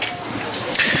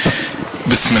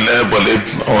بسم الاب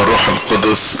والابن والروح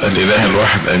القدس الاله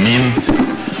الواحد امين.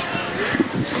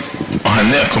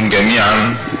 اهنئكم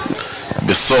جميعا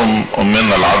بصوم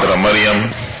امنا العذراء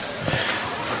مريم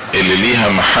اللي ليها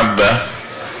محبة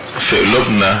في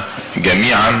قلوبنا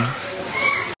جميعا.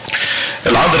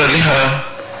 العذراء ليها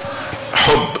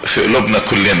حب في قلوبنا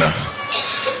كلنا،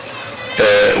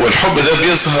 والحب ده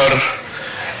بيظهر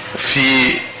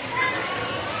في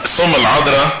صوم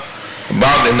العذراء.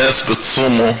 بعض الناس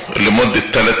بتصوموا لمدة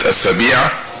 3 أسابيع،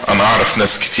 انا اعرف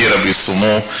ناس كتيرة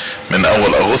بيصوموه من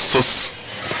اول اغسطس.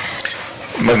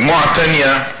 مجموعة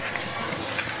تانية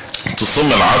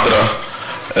تصوم العذراء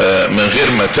من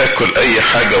غير ما تاكل اي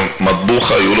حاجة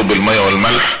مطبوخة، يقولوا بالمية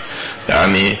والملح،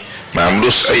 يعني ما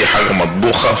عملوش اي حاجة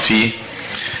مطبوخة فيه.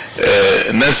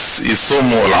 ناس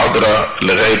يصوموا العذراء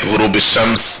لغاية غروب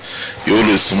الشمس،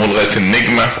 يقولوا يصوموا لغاية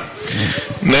النجمة.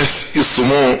 ناس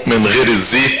يصوموا من غير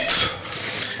الزيت.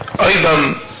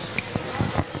 ايضا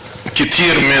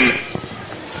كتير من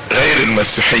غير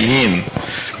المسيحيين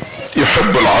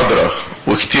يحبوا العذراء،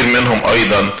 وكتير منهم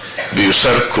ايضا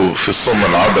بيشاركوا في صوم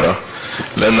العذراء،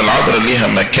 لان العذراء ليها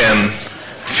مكان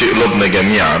في قلوبنا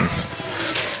جميعا.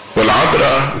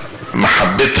 والعذراء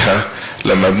محبتها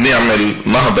لما بنعمل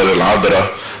نهضة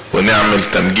للعذراء ونعمل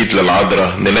تمجيد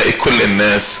للعذراء نلاقي كل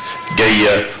الناس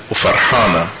جاية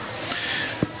وفرحانة،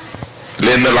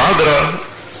 لان العذراء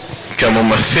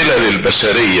كممثلة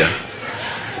للبشرية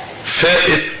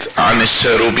فائت عن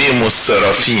الشاروبيم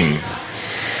والسرافيم،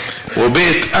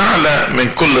 وبقت اعلى من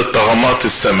كل الطغمات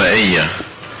السمائية.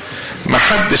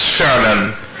 محدش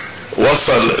فعلا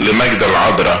وصل لمجد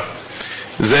العذراء.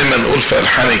 زي ما نقول في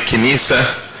ألحان الكنيسة: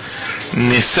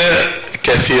 نساء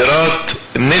كثيرات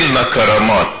نلنا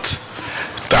كرامات،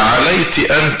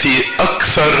 تعاليت أنت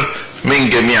أكثر من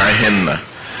جميعهن.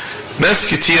 ناس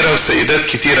كتيرة وسيدات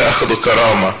كتيرة أخذوا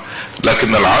كرامة،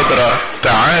 لكن العذراء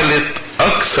تعالت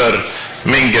أكثر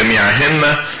من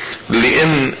جميعهن،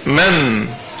 لأن من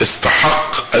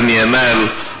استحق أن ينال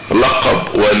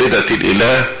لقب والدة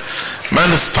الإله،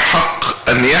 من استحق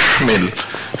أن يحمل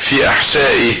في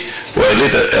أحشائه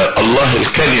والدة الله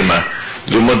الكلمة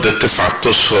لمدة 9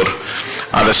 أشهر.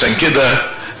 علشان كده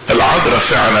العذراء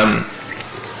فعلا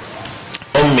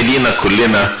أم لينا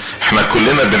كلنا، احنا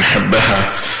كلنا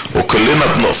بنحبها وكلنا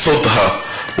بنقصدها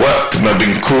وقت ما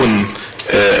بنكون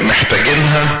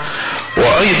محتاجينها،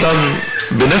 وأيضا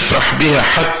بنفرح بيها.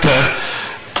 حتى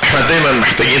احنا دايما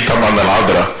محتاجين طبعا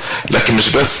العذراء، لكن مش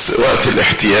بس وقت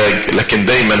الاحتياج، لكن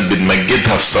دايما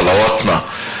بنمجدها في صلواتنا.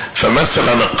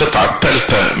 فمثلا القطعة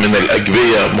الثالثة من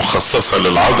الأجبية مخصصة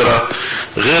للعذراء،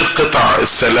 غير قطع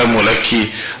السلام لك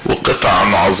وقطع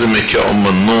نعظمك يا أم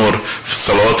النور في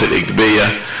صلوات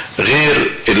الأجبية،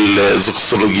 غير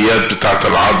الزوكسولوجيات بتاعت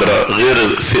العذراء، غير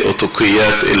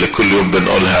الثيوتوكيات اللي كل يوم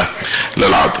بنقولها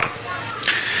للعذراء.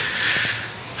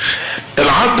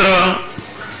 العذراء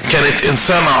كانت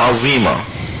إنسانة عظيمة.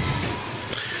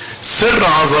 سر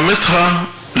عظمتها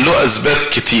له أسباب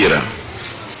كتيرة،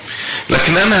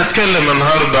 لكن أنا هتكلم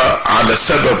النهاردة على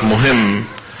سبب مهم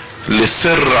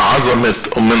لسر عظمة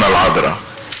أمنا العذراء،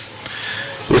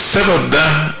 والسبب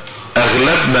ده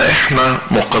أغلبنا إحنا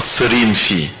مقصرين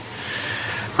فيه.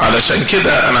 علشان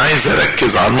كده أنا عايز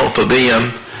أركز على النقطة دي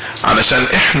علشان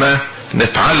إحنا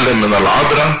نتعلم من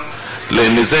العذراء،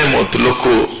 لأن زي ما قلت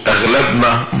لكم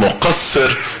أغلبنا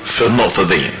مقصر في النقطة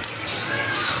دي.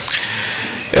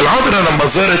 العذراء لما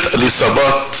زارت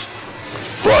اليصابات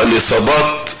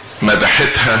واليصابات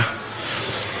مدحتها،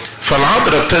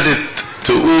 فالعذراء ابتدت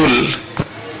تقول: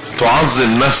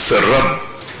 تعظم نفس الرب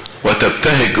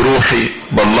وتبتهج روحي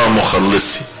بالله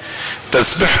مخلصي.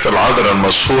 تسبيحة العذراء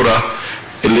المشهورة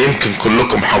اللي يمكن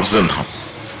كلكم حافظينها.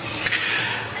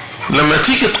 لما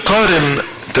تيجي تقارن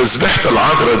تسبيحة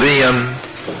العذراء دي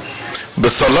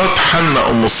بصلاة حنة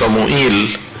أم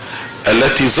صموئيل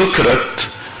التي ذكرت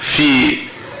في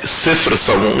سفر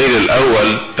صموئيل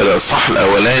الأول الإصحاح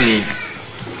الأولاني،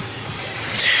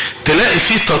 تلاقي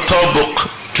فيه تطابق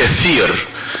كثير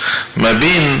ما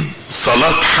بين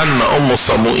صلاة حنة أم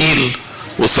صموئيل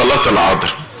وصلاة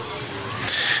العذراء.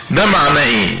 ده معناه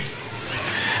إيه؟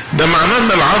 ده معناه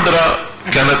إن العذراء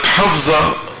كانت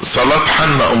حافظة صلاة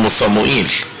حنة أم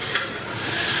صموئيل،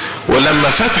 ولما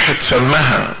فتحت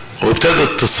فمها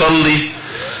وابتدت تصلي،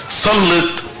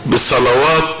 صلت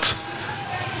بصلوات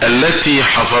التي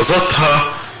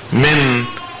حفظتها من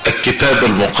الكتاب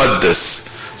المقدس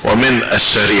ومن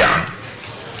الشريعة.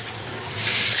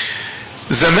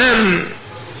 زمان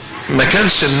ما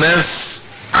كانش الناس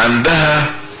عندها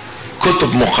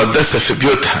كتب مقدسة في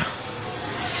بيوتها،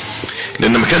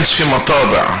 لأن ما كانش في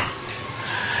مطابع.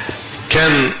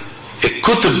 كان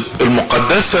الكتب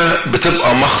المقدسة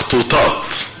بتبقى مخطوطات،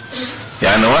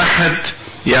 يعني واحد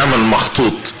يعمل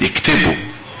مخطوط يكتبه.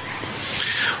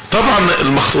 طبعا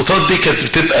المخطوطات دي كانت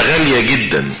بتبقى غالية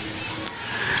جدا،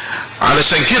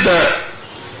 علشان كده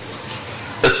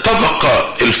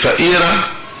الطبقة الفقيرة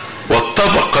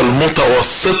والطبقة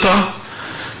المتوسطة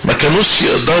ما كانوش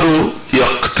يقدروا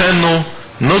يقتنوا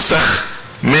نسخ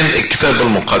من الكتاب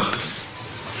المقدس.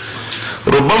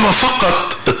 ربما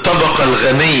فقط الطبقة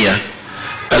الغنية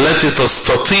التي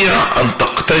تستطيع أن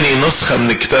تقتني نسخة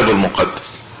من الكتاب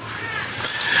المقدس.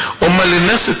 أما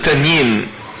للناس التانيين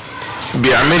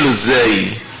بيعملوا ازاي؟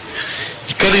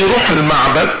 كانوا يروحوا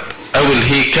المعبد أو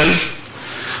الهيكل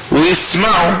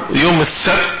ويسمعوا يوم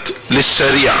السبت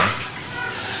للشريعة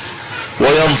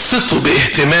وينصتوا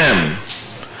باهتمام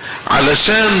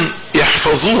علشان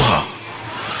يحفظوها،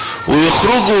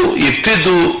 ويخرجوا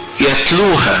يبتدوا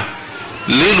يتلوها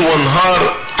ليل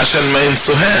ونهار عشان ما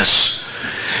ينسوهاش،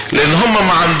 لان هم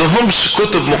ما عندهمش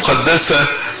كتب مقدسة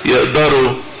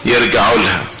يقدروا يرجعوا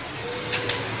لها.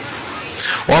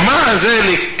 ومع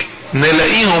ذلك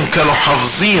نلاقيهم كانوا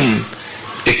حافظين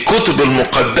الكتب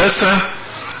المقدسة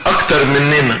اكتر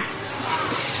مننا.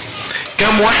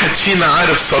 كم واحد فينا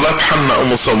عارف صلاة حنا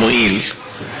ام صموئيل؟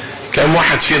 كم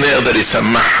واحد فينا يقدر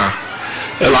يسمعها؟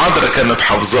 العذراء كانت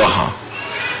حافظاها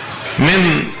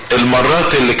من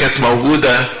المرات اللي كانت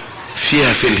موجودة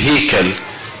فيها في الهيكل،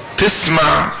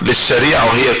 تسمع للشريعة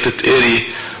وهي بتتقري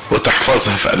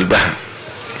وتحفظها في قلبها.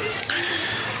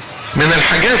 من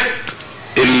الحاجات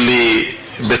اللي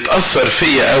بتأثر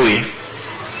فيا قوي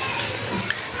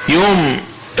يوم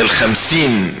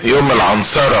 50 يوم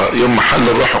العنصرة، يوم محل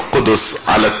الروح القدس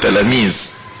على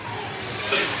التلاميذ،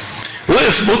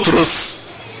 وقف بطرس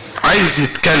عايز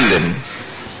يتكلم،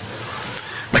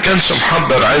 ما كانش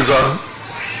محضر عظة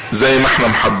زي ما احنا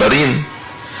محضرين،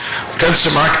 ما كانش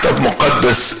معاه كتاب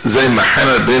مقدس زي ما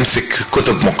احنا بنمسك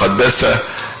كتب مقدسة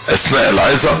اثناء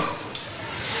العظة.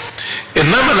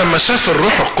 انما لما شاف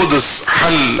الروح القدس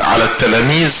حل على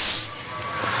التلاميذ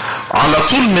على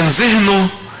طول من ذهنه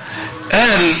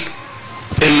قال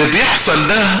اللي بيحصل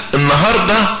ده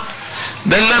النهاردة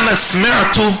ده اللي انا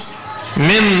سمعته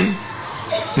من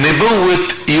نبوة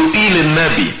يوئيل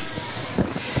النبي.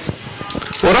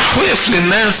 وراح وقف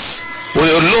للناس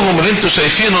ويقول لهم اللي انتوا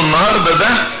شايفينه النهاردة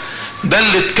ده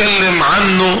اللي اتكلم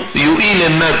عنه يوئيل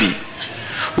النبي،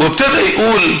 وابتدى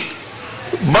يقول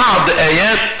بعض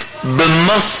ايات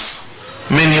بالنص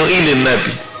من يوئيل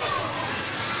النبي.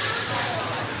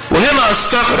 وهنا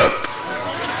استغرب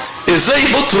ازاي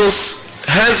بطرس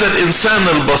هذا الانسان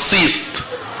البسيط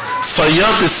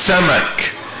صياد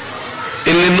السمك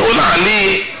اللي نقول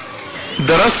عليه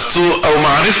دراسته او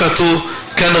معرفته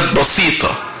كانت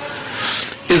بسيطة،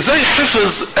 ازاي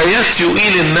حفظ ايات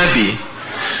يوئيل النبي،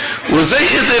 وازاي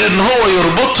قدر ان هو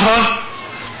يربطها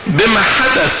بما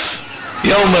حدث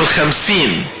يوم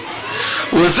 50،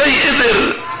 وازاي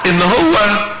قدر ان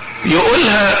هو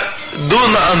يقولها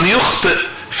دون ان يخطئ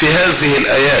في هذه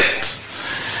الايات.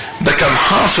 ده كان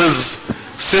حافظ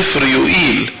سفر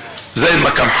يوئيل زي ما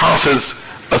كان حافظ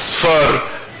اسفار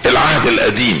العهد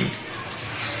القديم.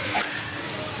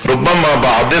 ربما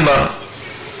بعضنا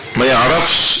ما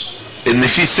يعرفش ان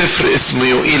في سفر اسمه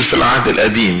يوئيل في العهد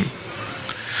القديم،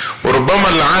 وربما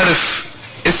اللي عارف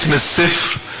اسم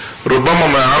السفر ربما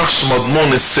ما يعرفش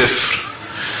مضمون السفر،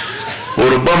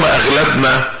 وربما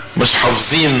اغلبنا مش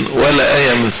حافظين ولا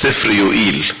آية من سفر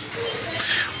يوئيل.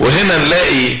 وهنا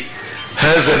نلاقي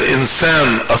هذا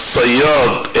الانسان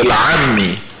الصياد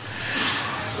العامي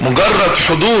مجرد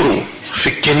حضوره في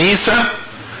الكنيسة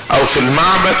او في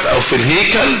المعبد او في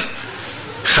الهيكل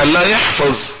خلاه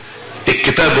يحفظ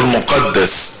الكتاب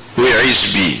المقدس ويعيش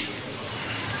بيه.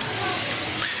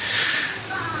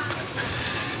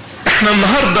 احنا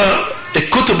النهاردة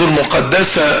الكتب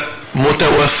المقدسة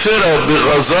متوفرة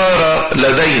بغزارة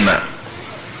لدينا،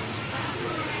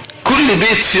 كل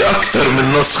بيت فيه اكثر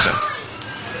من نسخة.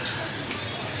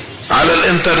 على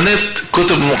الانترنت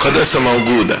كتب مقدسة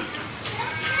موجودة،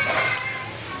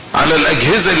 على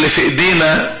الاجهزة اللي في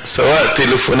ايدينا سواء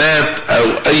تليفونات او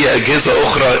اي اجهزة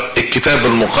اخرى الكتاب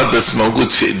المقدس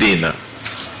موجود في ايدينا،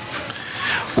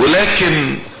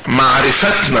 ولكن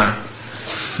معرفتنا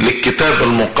للكتاب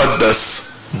المقدس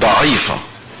ضعيفة.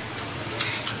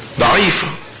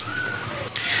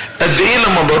 قد ايه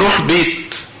لما بروح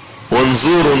بيت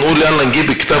ونزور ونقول يلا نجيب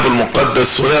الكتاب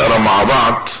المقدس ونقرأ مع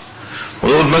بعض،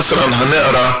 ونقول مثلا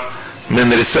هنقرأ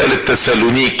من رسالة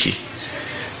تسالونيكي،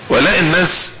 ولاقي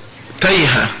الناس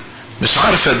تايهة مش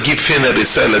عارفة تجيب فين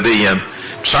الرسالة دي،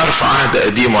 مش عارفة عهد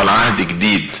قديم ولا عهد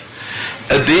جديد.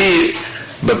 قد ايه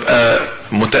ببقى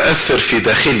متأثر في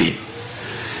داخلي،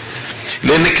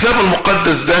 لان الكتاب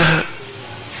المقدس ده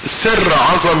سر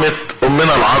عظمة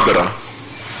امنا العذراء.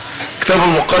 الكتاب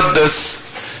المقدس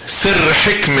سر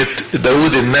حكمة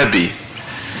داود النبي.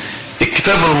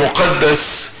 الكتاب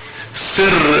المقدس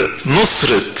سر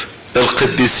نصرة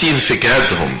القديسين في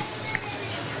جهادهم،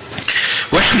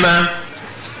 واحنا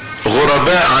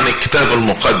غرباء عن الكتاب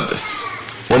المقدس،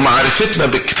 ومعرفتنا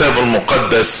بالكتاب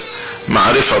المقدس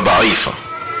معرفة ضعيفة.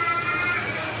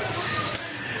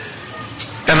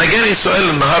 انا جاني سؤال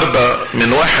النهاردة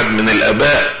من واحد من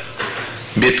الاباء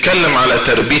بيتكلم على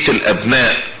تربية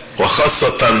الابناء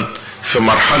وخاصة في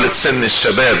مرحلة سن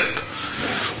الشباب،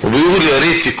 وبيقول يا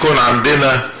ريت يكون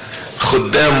عندنا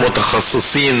خدام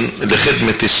متخصصين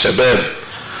لخدمة الشباب،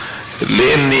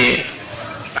 لاني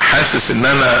حاسس ان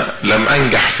انا لم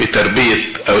انجح في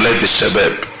تربية اولاد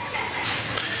الشباب.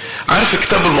 عارف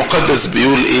الكتاب المقدس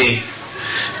بيقول ايه؟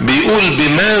 بيقول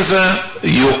بماذا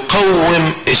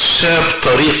يقوم الشاب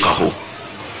طريقه؟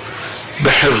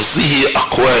 بحفظه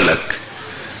اقوالك،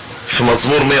 في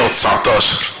مزمور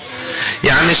 119.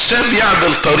 يعني الشاب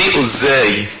يعدل طريقه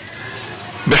ازاي؟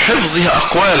 بحفظه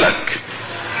اقوالك.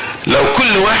 لو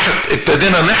كل واحد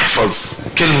ابتدينا نحفظ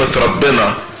كلمة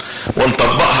ربنا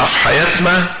ونطبقها في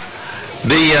حياتنا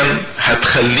ديا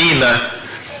هتخلينا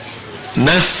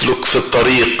نسلك في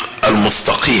الطريق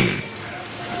المستقيم.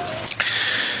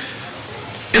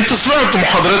 انتوا سمعتوا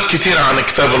محاضرات كتيرة عن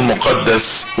الكتاب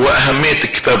المقدس واهمية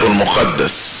الكتاب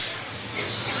المقدس،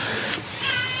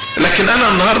 لكن انا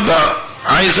النهاردة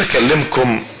عايز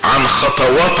اكلمكم عن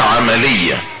خطوات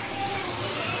عملية.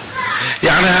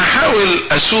 يعني هحاول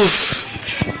اشوف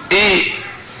ايه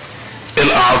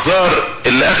الاعذار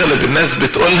اللي اغلب الناس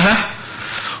بتقولها،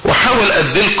 واحاول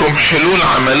اديلكم حلول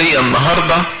عملية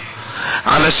النهاردة،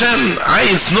 علشان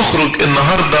عايز نخرج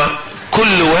النهاردة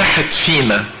كل واحد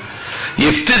فينا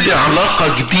يبتدي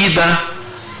علاقة جديدة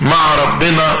مع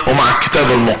ربنا ومع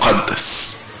الكتاب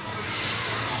المقدس،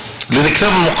 لان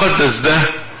الكتاب المقدس ده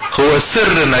هو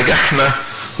سر نجاحنا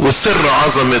وسر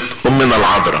عظمة امنا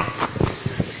العذراء.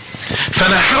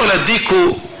 فانا هحاول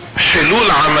اديكم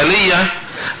حلول عملية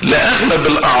لاغلب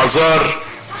الاعذار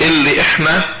اللي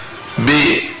احنا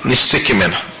بنشتكي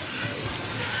منها.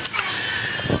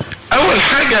 اول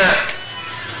حاجة،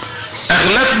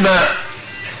 اغلبنا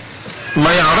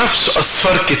ما يعرفش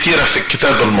اسفار كتيرة في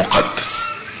الكتاب المقدس.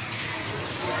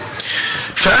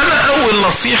 فانا اول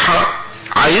نصيحة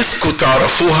عايزكم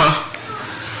تعرفوها،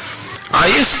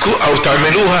 عايزكم او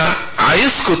تعملوها،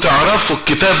 عايزكم تعرفوا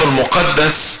الكتاب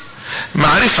المقدس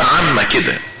معرفة عامة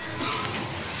كده.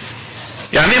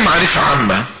 يعني ايه معرفة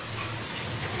عامة؟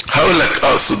 هقول لك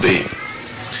اقصد ايه.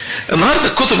 النهاردة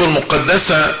الكتب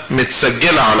المقدسة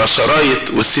متسجلة على شرايط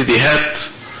وسيديهات،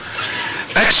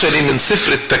 اكشلي من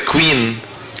سفر التكوين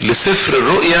لسفر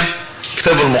الرؤيا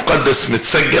الكتاب المقدس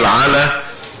متسجل على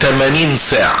 80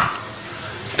 ساعة.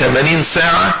 80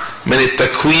 ساعة من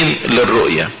التكوين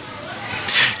للرؤيا.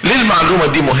 ليه المعلومة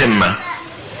دي مهمة؟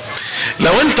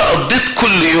 لو انت قضيت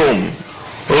كل يوم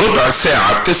ربع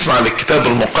ساعة بتسمع للكتاب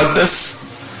المقدس،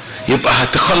 يبقى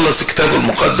هتخلص الكتاب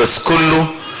المقدس كله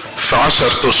في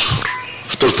 10 اشهر،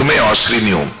 في 320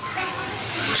 يوم.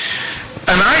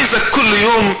 انا عايزك كل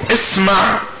يوم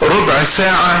اسمع ربع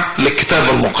ساعة للكتاب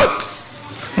المقدس،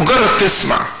 مجرد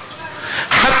تسمع،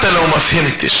 حتى لو ما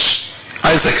فهمتش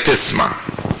عايزك تسمع.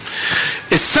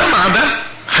 السمع ده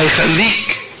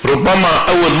هيخليك ربما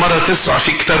اول مرة تسمع في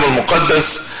الكتاب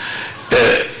المقدس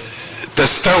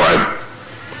تستوعب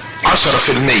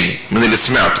 10% من اللي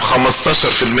سمعته،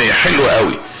 15%، حلو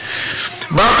قوي.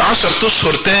 بعد 10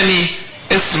 اشهر تاني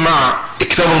اسمع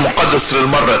الكتاب المقدس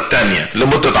للمرة التانية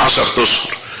لمدة 10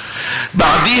 اشهر،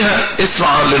 بعديها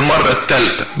اسمع للمرة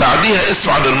التالتة، بعديها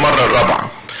اسمع للمرة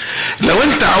الرابعة. لو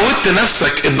انت عودت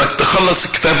نفسك انك تخلص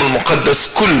الكتاب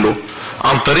المقدس كله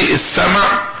عن طريق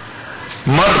السمع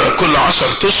مرة كل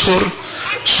 10 اشهر،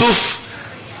 شوف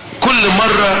كل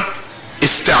مرة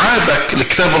استيعابك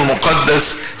للكتاب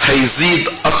المقدس هيزيد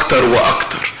اكتر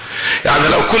واكتر. يعني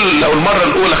لو المرة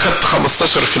الاولى خدت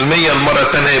 15%، المرة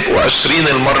الثانية يبقوا 20،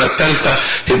 المرة الثالثة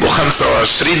يبقوا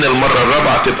 25، المرة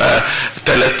الرابعة تبقى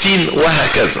 30،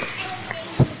 وهكذا.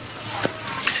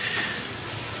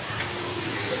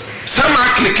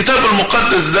 سمعك للكتاب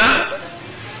المقدس ده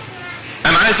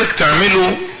انا عايزك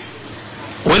تعمله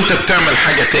وانت بتعمل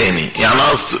حاجة تاني. يعني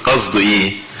قصده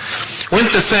ايه؟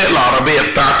 وانت سايق العربية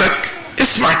بتاعتك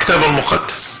اسمع الكتاب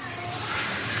المقدس.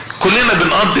 كلنا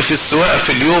بنقضي في السواقة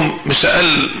في اليوم مش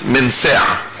اقل من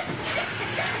ساعة.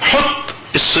 حط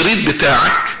الشريط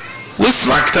بتاعك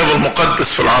واسمع الكتاب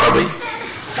المقدس في العربية.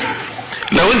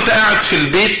 لو انت قاعد في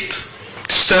البيت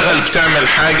بتشتغل بتعمل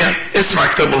حاجة اسمع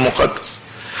الكتاب المقدس.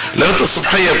 لو انت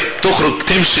الصبحية بتخرج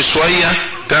تمشي شوية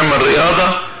تعمل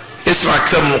رياضة اسمع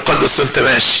الكتاب المقدس وانت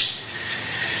ماشي.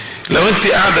 لو انت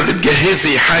قاعدة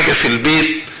بتجهزي حاجة في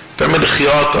البيت تعملي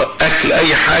خياطة، اكل،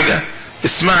 اي حاجة،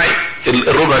 اسمعي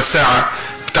الربع ساعة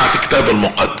بتاعت الكتاب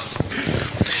المقدس.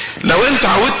 لو انت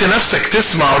عودت نفسك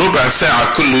تسمع ربع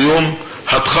ساعة كل يوم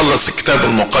هتخلص الكتاب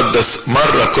المقدس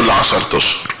مرة كل 10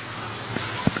 اشهر.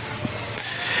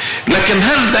 لكن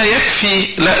هل ده يكفي؟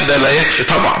 لا، ده لا يكفي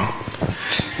طبعا.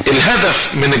 الهدف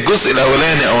من الجزء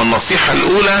الاولاني او النصيحة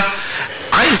الاولى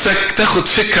عايزك تاخد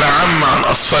فكرة عامة عن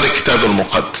اسفار الكتاب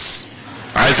المقدس،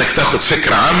 عايزك تاخد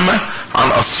فكرة عامة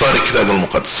عن اسفار الكتاب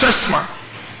المقدس، فاسمع.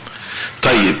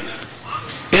 طيب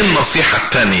ايه النصيحة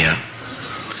التانية؟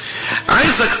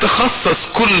 عايزك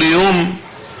تخصص كل يوم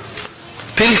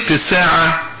تلت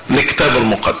ساعة للكتاب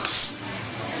المقدس،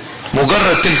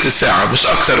 مجرد تلت ساعة مش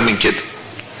اكتر من كده.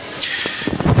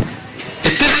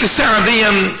 التلت ساعة دي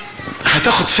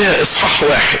هتاخد فيها اصحاح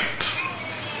واحد.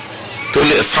 تقول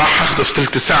لي اصحاح هاخده في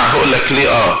تلت ساعة؟ هقول لك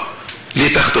ليه.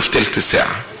 ليه تاخده في تلت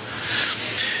ساعة؟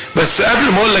 بس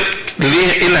قبل ما اقول لك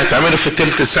ليه ايه اللي هتعمله في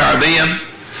التلت ساعة دي،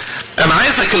 انا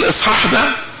عايزك الاصحاح ده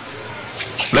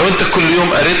لو انت كل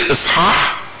يوم قريت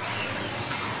اصحاح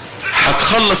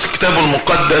هتخلص الكتاب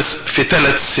المقدس في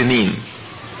 3 سنين.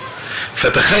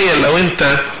 فتخيل لو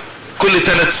انت كل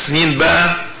 3 سنين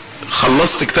بقى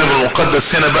خلصت الكتاب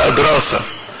المقدس، هنا بقى دراسة.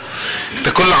 انت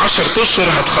كل 10 اشهر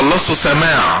هتخلصه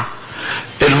سماع،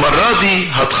 المرة دي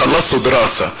هتخلصه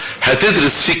دراسة،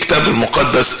 هتدرس فيه الكتاب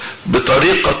المقدس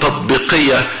بطريقة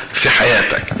تطبيقية في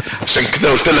حياتك. عشان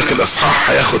كده قلت لك الاصحاح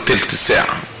هياخد تلت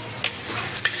ساعة.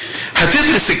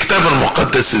 هتدرس الكتاب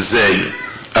المقدس ازاي؟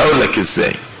 اقول لك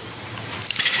ازاي.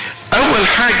 اول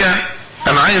حاجة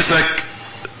انا عايزك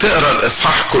تقرأ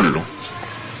الاصحاح كله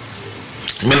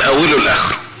من اوله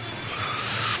لاخره،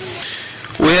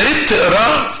 ويا ريت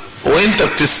تقراه وانت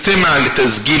بتستمع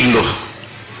لتسجيل له.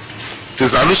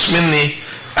 تزعلوش مني،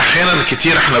 احيانا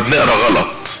كتير احنا بنقرا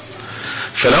غلط،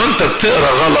 فلو انت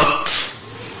بتقرا غلط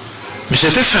مش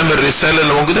هتفهم الرسالة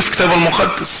اللي موجودة في الكتاب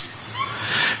المقدس.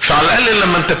 فعلى الاقل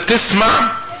لما انت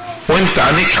بتسمع وانت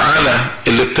عينيك على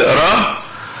اللي بتقراه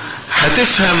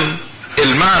هتفهم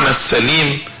المعنى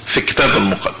السليم في الكتاب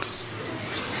المقدس.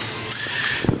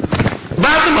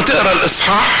 بعد ما تقرا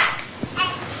الاصحاح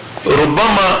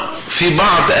ربما في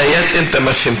بعض ايات انت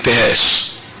ما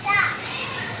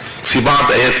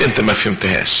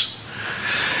فهمتهاش،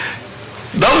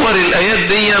 دور الايات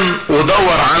دي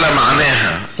ودور على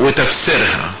معناها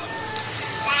وتفسيرها.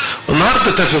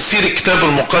 النهارده تفسير الكتاب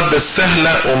المقدس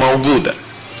سهلة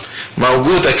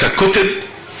وموجودة ككتب،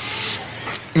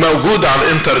 موجودة على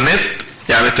الانترنت.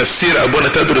 يعني تفسير ابونا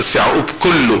تدرس يعقوب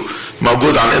كله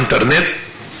موجود على الانترنت،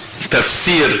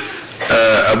 تفسير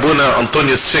ابونا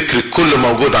انطونيوس فكري كله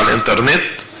موجود على الانترنت،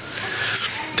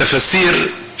 تفسير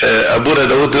ابونا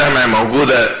داود لمعي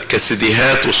موجودة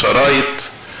كسيديهات وشرايط،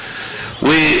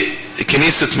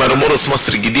 وكنيسة مرمورس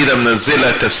مصر الجديدة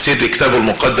منزلة تفسير الكتاب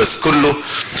المقدس كله.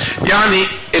 يعني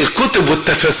الكتب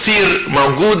والتفاسير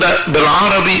موجودة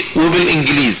بالعربي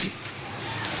وبالانجليزي.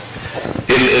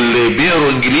 اللي بيقروا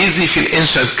انجليزي في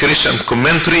الانشنت كريستيان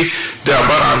كومنتري ده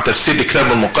عبارة عن تفسير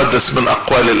الكتاب المقدس من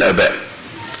اقوال الاباء،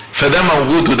 فده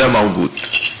موجود وده موجود.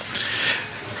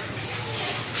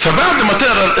 فبعد ما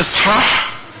تقرا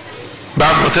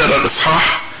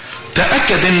الاصحاح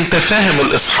تأكد ان انت فاهم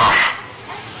الاصحاح،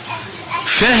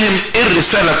 فاهم ايه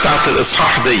الرسالة بتاعت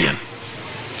الاصحاح دي،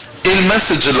 ايه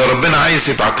المسج اللي ربنا عايز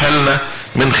يبعتها لنا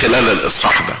من خلال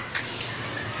الاصحاح ده.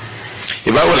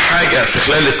 يبقى اول حاجة في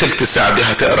خلال التلت ساعة دي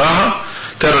هتقراها،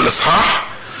 تقرا الاصحاح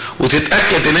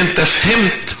وتتأكد ان انت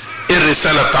فهمت ايه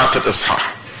الرسالة بتاعت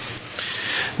الاصحاح.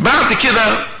 بعد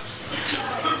كده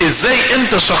ازاي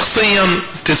انت شخصيا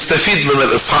تستفيد من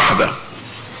الاصحاح ده؟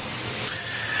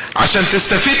 عشان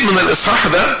تستفيد من الاصحاح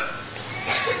ده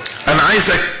انا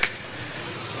عايزك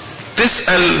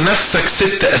تسأل نفسك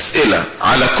 6 اسئلة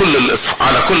على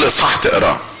كل اصحاح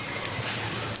تقراه.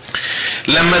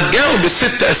 لما تجاوب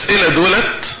ال6 اسئلة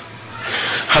دولت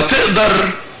هتقدر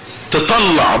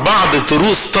تطلع بعض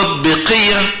دروس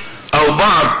تطبيقية او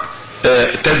بعض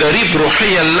تدريب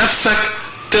روحية لنفسك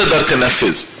تقدر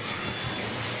تنفذه.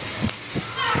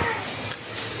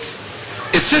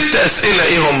 ال6 اسئلة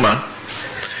ايه هما؟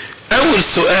 اول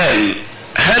سؤال،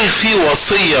 هل في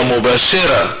وصية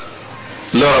مباشرة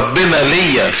لربنا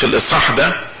ليا في الاصحاح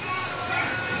ده؟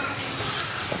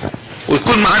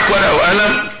 ويكون معاك ورقة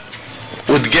وقلم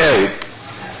وتجاوب.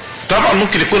 طبعا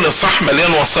ممكن يكون الاصحاح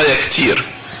مليان وصايا كتير،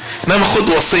 انما خد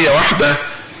وصية واحدة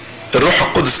الروح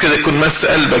القدس كده يكون مس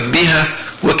قلبك بيها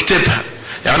واكتبها.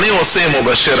 يعني ايه وصية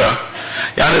مباشرة؟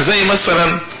 يعني زي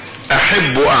مثلا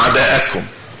احبوا اعداءكم،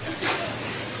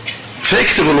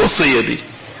 فاكتب الوصية دي.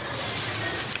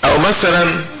 او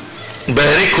مثلا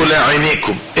باركوا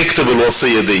لاعينيكم، اكتب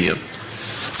الوصية دي.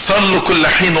 صلوا كل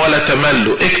حين ولا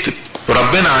تملوا. اكتب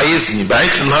ربنا عايزني،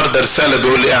 بعت لي النهارده رساله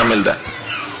بيقول لي اعمل ده.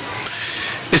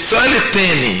 السؤال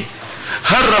الثاني،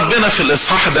 هل ربنا في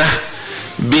الاصحاح ده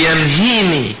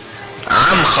بينهيني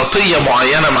عن خطيه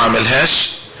معينه ما اعملهاش؟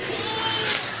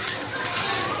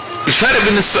 الفرق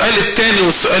بين السؤال الثاني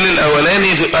والسؤال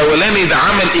الاولاني ده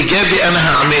عمل ايجابي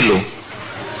انا هعمله،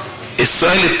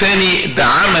 السؤال الثاني ده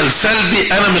عمل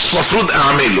سلبي انا مش مفروض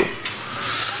اعمله.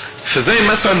 فزي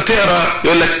مثلا تقرا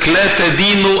يقول لك لا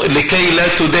تدينوا لكي لا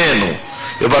تدانوا،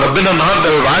 يبقى ربنا النهارده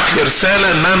بيبعت لي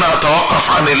رساله ان انا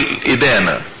اتوقف عن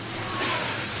الادانه.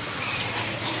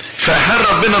 فهل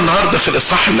ربنا النهارده في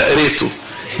الاصحاح اللي قريته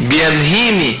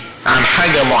بينهيني عن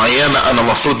حاجه معينه انا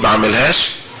مفروض ما اعملهاش؟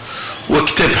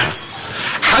 واكتبها.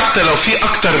 حتى لو في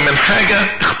اكتر من حاجه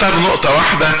اختار نقطه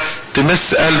واحده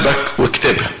تمس قلبك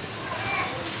واكتبها.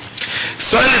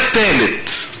 السؤال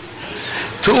الثالث،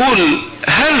 تقول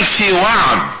هل في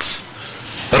وعد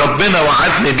ربنا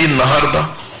وعدني بيه النهارده؟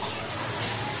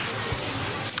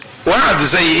 وعد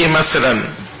زي ايه مثلا؟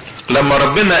 لما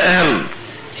ربنا قال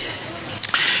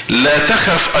لا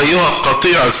تخف ايها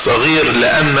القطيع الصغير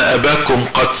لان اباكم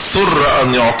قد سر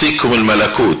ان يعطيكم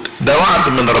الملكوت، ده وعد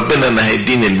من ربنا ان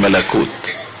هيديني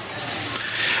الملكوت.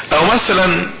 او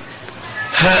مثلا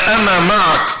ها انا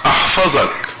معك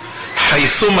احفظك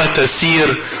حيثما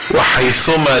تسير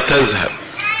وحيثما تذهب.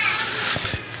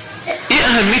 ايه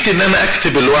اهمية ان انا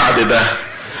اكتب الوعد ده؟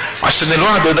 عشان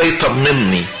الوعد ده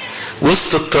يطمني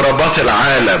وسط اضطرابات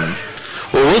العالم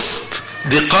ووسط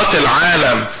ضيقات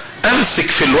العالم،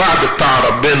 امسك في الوعد بتاع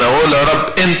ربنا واقول يا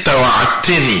رب انت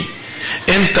وعدتني،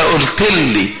 انت قلت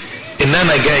لي ان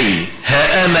انا جاي،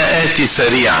 ها انا اتي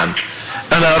سريعا،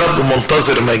 انا يا رب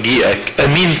منتظر مجيئك،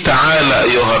 امين تعالى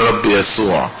ايها الرب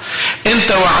يسوع.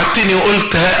 انت وعدتني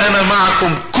وقلت ها انا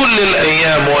معكم كل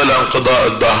الايام والى انقضاء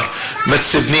الدهر، ما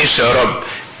تسيبنيش يا رب،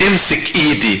 امسك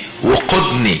ايدي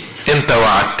وقدني، انت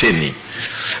وعدتني.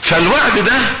 فالوعد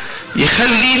ده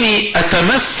يخليني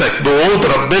اتمسك بوعود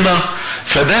ربنا،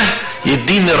 فده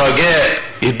يديني رجاء،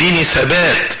 يديني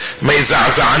ثبات، ما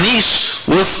يزعزعنيش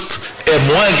وسط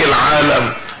امواج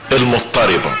العالم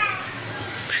المضطربة.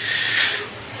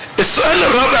 السؤال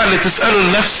الرابع اللي تسأله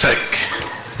لنفسك،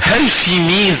 هل في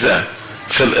ميزة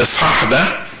في الاصحاح ده؟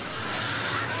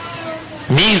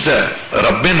 ميزة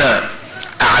ربنا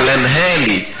اعلنها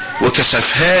لي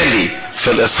وكشفها لي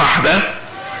في الاصحاح ده؟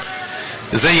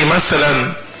 زي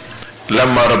مثلا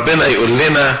لما ربنا يقول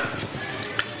لنا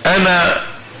انا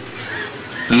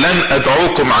لن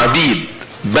ادعوكم عبيد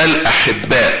بل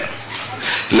احباء،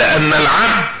 لان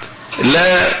العبد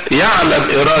لا يعلم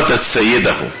ارادة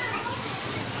سيده.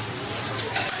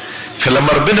 فلما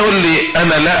ربنا يقول لي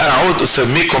انا لا اعود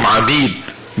اسميكم عبيد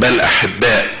بل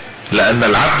احباء لان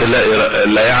العبد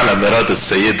لا يعلم ارادة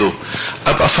سيده،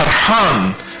 ابقى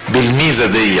فرحان بالميزة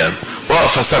دي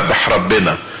واقف اسبح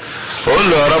ربنا واقول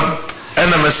له يا رب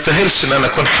انا ما استاهلش ان انا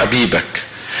اكون حبيبك،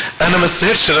 انا ما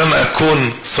استاهلش ان انا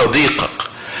اكون صديقك،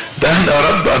 ده انا يا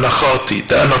رب انا خاطي،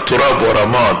 ده انا تراب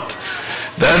ورماد،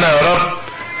 ده انا يا رب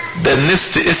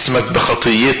دنست اسمك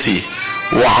بخطيتي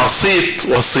وعصيت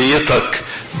وصيتك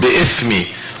باثمي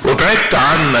وبعدت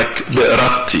عنك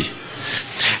بارادتي.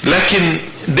 لكن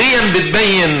دي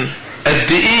بتبين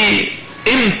قد ايه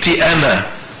قيمتي انا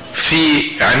في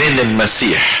عينين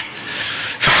المسيح.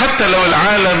 فحتى لو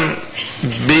العالم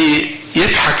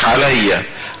بيضحك عليا،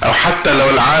 او حتى لو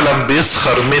العالم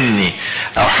بيسخر مني،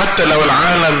 او حتى لو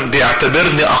العالم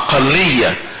بيعتبرني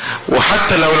اقلية،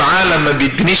 وحتى لو العالم ما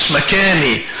بيدنيش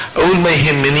مكاني، اقول ما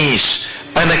يهمنيش،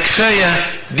 انا كفاية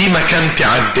دي مكانتي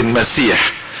عند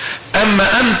المسيح.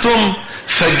 اما انتم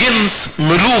فجنس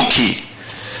ملوكي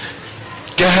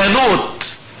كهنوت.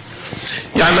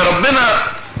 يعني ربنا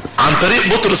عن طريق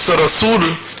بطرس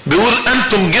الرسول بيقول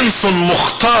انتم جنس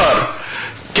مختار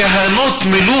كهنوت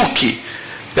ملوكي.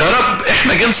 يا رب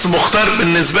احنا جنس مختار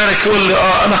بالنسبة لك، يقول لي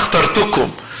انا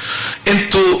اخترتكم،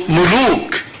 انتوا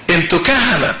ملوك، انتوا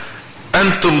كهنة،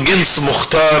 انتم جنس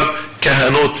مختار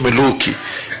كهنوت ملوكي.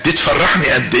 دي تفرحني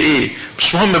قد ايه.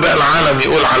 مش مهم بقى العالم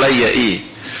يقول عليا ايه.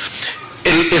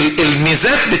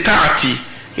 الميزات بتاعتي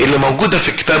اللي موجودة في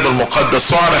الكتاب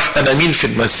المقدس واعرف انا مين في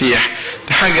المسيح،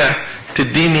 دي حاجة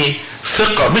تديني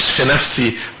ثقة مش في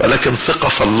نفسي ولكن ثقة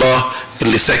في الله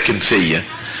اللي ساكن فيا.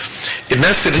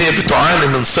 الناس اللي هي بتعاني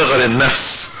من صغر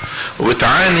النفس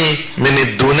وبتعاني من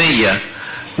الدونية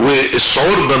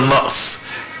والشعور بالنقص،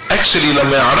 اكشلي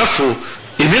لما يعرفوا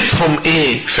قيمتهم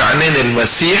ايه في عينين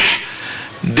المسيح،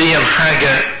 دي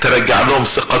حاجة ترجع لهم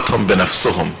ثقتهم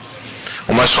بنفسهم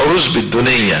وما يشعروش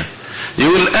بالدونية.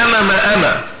 يقول انا ما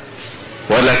انا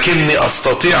ولكني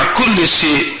استطيع كل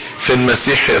شيء في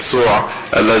المسيح يسوع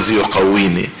الذي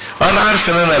يقويني. انا عارف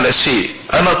ان انا لا شيء،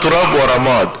 انا تراب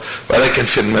ورماد، ولكن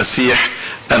في المسيح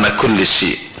انا كل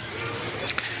شيء.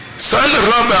 السؤال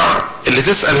الرابع اللي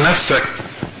تسأل نفسك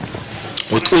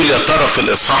وتقول يا ترى في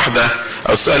الاصحاح ده،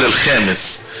 او السؤال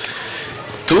الخامس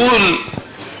تقول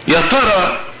يا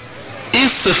ترى ايه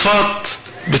الصفات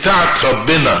بتاعت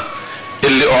ربنا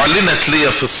اللي اعلنت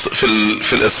لي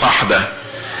في الاصحاح ده؟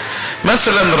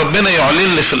 مثلا ربنا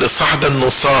يعلن لي في الاصحاح ده انه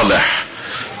صالح،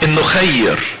 انه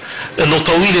خير، انه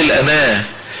طويل الاناه،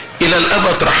 الى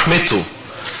الابد رحمته.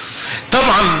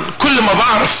 طبعا كل ما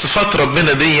بعرف صفات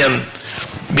ربنا دي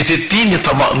بتديني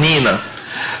طمأنينة.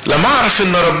 لما اعرف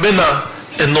ان ربنا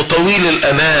انه طويل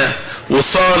الاناه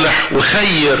وصالح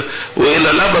وخير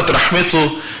والى الابد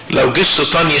رحمته، لو جه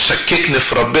الشيطان يشككني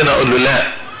في ربنا اقول له لا،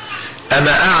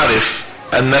 انا اعرف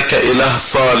انك اله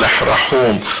صالح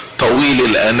رحوم طويل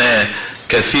الاناه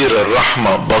كثير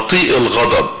الرحمه بطيء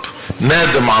الغضب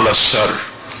نادم على الشر.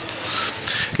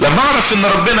 لما اعرف ان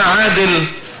ربنا عادل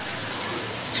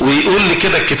ويقول لي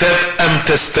كده الكتاب ام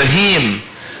تستهين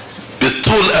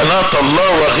بطول اناة الله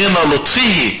وغنى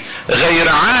لطفه غير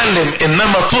عالم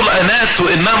انما طول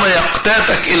اناته انما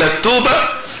يقتاتك الى التوبه.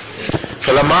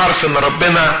 فلما اعرف ان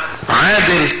ربنا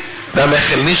عادل ده ما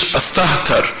يخلينيش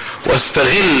استهتر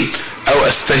واستغل او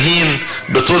استهين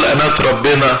بطول اناة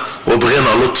ربنا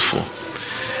وبغنى لطفه.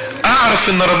 اعرف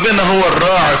ان ربنا هو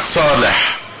الراعي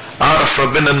الصالح، اعرف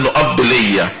ربنا انه اب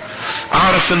ليا،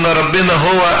 اعرف ان ربنا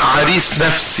هو عريس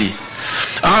نفسي،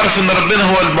 اعرف ان ربنا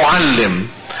هو المعلم،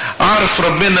 اعرف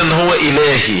ربنا ان هو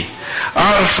الهي،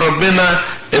 اعرف ربنا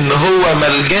ان هو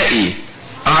ملجئي،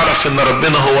 اعرف ان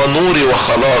ربنا هو نوري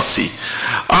وخلاصي،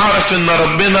 اعرف ان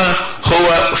ربنا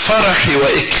هو فرحي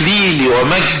واكليلي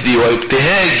ومجدي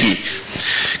وابتهاجي.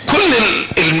 كل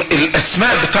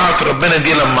الاسماء بتاعت ربنا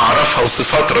دي لما اعرفها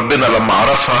وصفات ربنا لما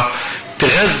اعرفها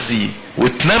تغذي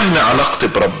وتنمي علاقتي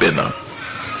بربنا.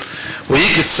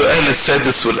 ويجي السؤال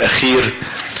السادس والاخير،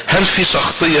 هل في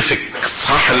شخصية في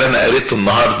الصحاح اللي انا قريته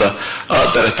النهاردة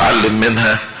اقدر اتعلم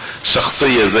منها؟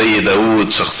 شخصية زي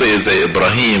داود، شخصية زي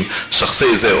ابراهيم،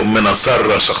 شخصية زي امنا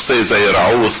سارة، شخصية زي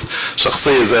رعوث،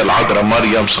 شخصية زي العذراء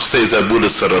مريم، شخصية زي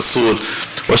بولس الرسول،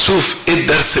 واشوف ايه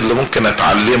الدرس اللي ممكن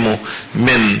اتعلمه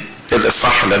من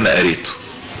الاصحاح اللي انا قريته.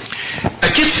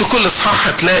 اكيد في كل اصحاح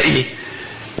هتلاقي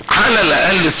على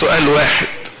الاقل سؤال واحد،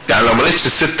 يعني لو ما لقيتش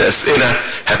 6 اسئلة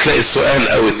هتلاقي سؤال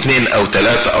او 2 او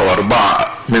 3 او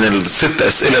 4 من ال6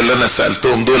 اسئلة اللي انا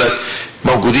سألتهم دولت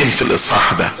موجودين في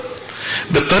الاصحاح ده.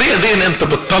 بالطريقة دي ان انت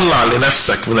بتطلع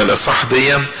لنفسك من الاصحاح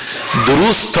دي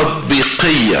دروس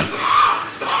تطبيقية،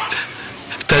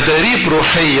 تدريب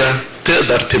روحية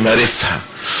تقدر تمارسها،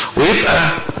 ويبقى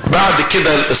بعد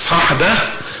كده الاصحاح ده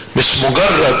مش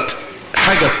مجرد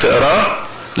حاجة بتقراه،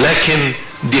 لكن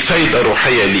دي فايدة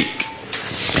روحية ليك.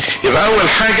 يبقى اول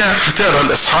حاجة هتقرا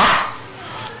الاصحاح،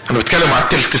 انا بتكلم على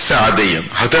التلت ساعة دي،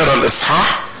 هتقرا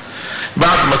الاصحاح،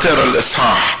 بعد ما تقرا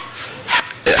الاصحاح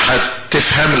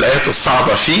هتفهم الايات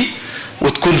الصعبة فيه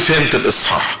وتكون فهمت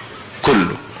الاصحاح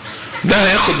كله. ده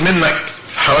هياخد منك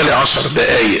حوالي 10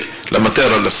 دقايق لما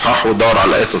تقرا الاصحاح وتدور على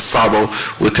الايات الصعبة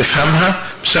وتفهمها،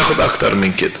 مش هاخد اكتر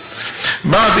من كده.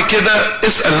 بعد كده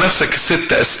اسأل نفسك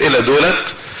ال6 اسئلة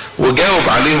دولت وجاوب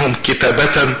عليهم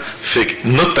كتابة في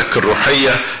نوتك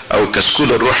الروحية او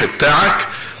الكشكول الروحي بتاعك،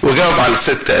 وجاوب على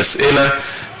 6 اسئلة.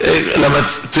 لما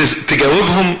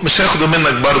تجاوبهم مش هياخدوا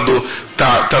منك برضو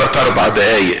 3-4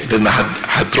 دقايق، لان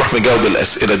هتروح مجاوب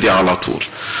الاسئلة دي على طول.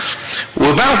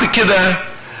 وبعد كده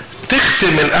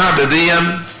تختم القعدة دي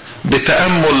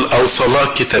بتأمل او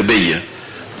صلاة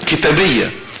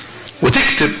كتابية،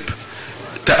 وتكتب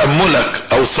تأملك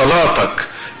او صلاتك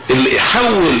اللي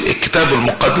يحول الكتاب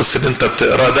المقدس اللي انت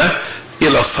بتقراه ده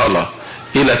الى صلاة،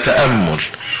 الى تأمل،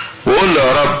 وقول له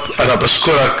يا رب انا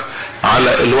بشكرك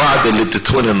على الوعد اللي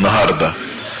اديتهوني النهارده،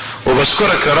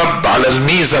 وبشكرك يا رب على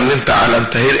الميزة اللي انت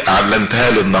علمتها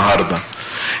لي النهارده.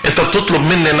 انت بتطلب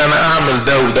مني ان انا اعمل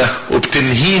ده وده،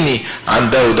 وبتنهيني عن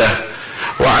ده وده،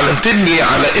 وعلمتني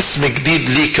على اسم جديد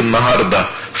ليك النهارده،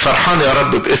 فرحان يا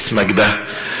رب باسمك ده،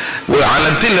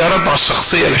 وعلمتني يا رب على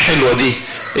الشخصية الحلوة دي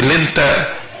اللي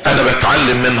انا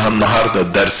بتعلم منها النهاردة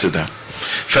الدرس ده.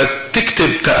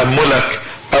 فتكتب تأملك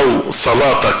او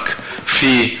صلاتك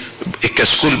في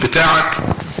الكشكول بتاعك،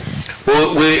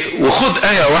 وخد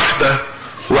آية واحدة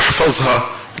واحفظها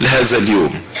لهذا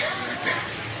اليوم.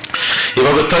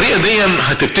 يبقى بالطريقة دي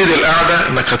هتبتدي القعدة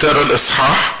انك هتقرا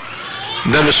الاصحاح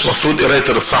ده. مش مفروض قراية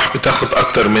الاصحاح بتاخد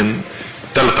اكتر من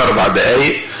 3-4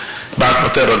 دقايق. بعد ما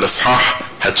تقرا الاصحاح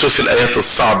هتشوف الايات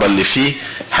الصعبة اللي فيه،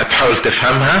 هتحاول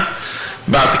تفهمها.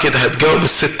 بعد كده هتجاوب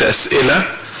ال6 اسئلة.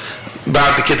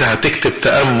 بعد كده هتكتب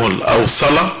تأمل او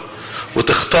صلاة،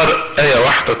 وتختار آية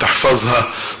واحدة تحفظها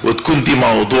وتكون دي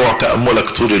موضوع تأملك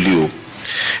طول اليوم.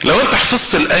 لو انت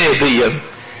حفظت الآية دي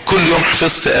كل يوم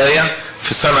حفظت آية،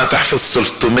 في سنة تحفظ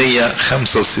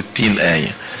 365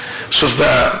 آية. شوف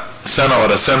بقى سنة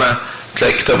ورا سنة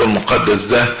تلاقي الكتاب المقدس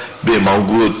ده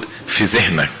موجود في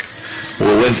ذهنك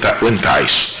وانت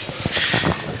عايش.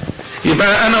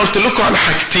 يبقى انا قلت لكم على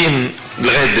حاجتين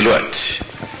لغاية دلوقتي،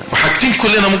 وحاجتين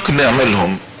كلنا ممكن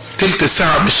نعملهم. تلت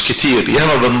ساعة مش كتير،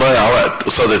 ياما بنضيع وقت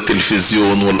قصاد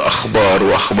التلفزيون والاخبار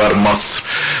واخبار مصر،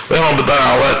 وياما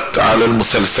بنضيع وقت على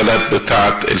المسلسلات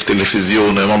بتاعة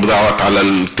التلفزيون، وياما بنضيع وقت على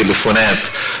التليفونات،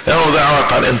 ياما بنضيع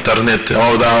وقت على الانترنت،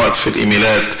 ياما بنضيع وقت في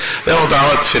الايميلات، ياما بنضيع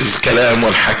وقت في الكلام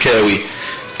والحكاوي.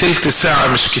 تلت ساعة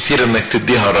مش كتير انك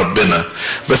تديها ربنا،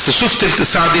 بس شوف تلت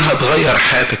ساعة دي هتغير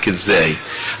حياتك ازاي.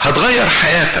 هتغير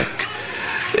حياتك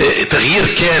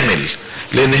تغيير كامل،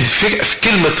 لان في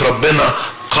كلمة ربنا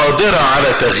قادرة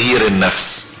على تغيير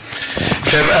النفس.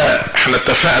 فيبقى احنا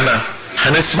اتفقنا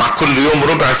هنسمع كل يوم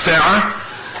ربع ساعة،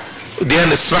 دي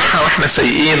هنسمعها واحنا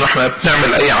سايقين واحنا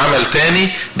بنعمل اي عمل تاني،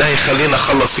 ده هيخلينا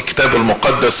نخلص الكتاب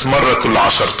المقدس مرة كل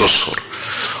 10 اشهر.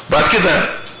 بعد كده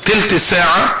تلت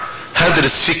ساعة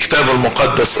هدرس فيه الكتاب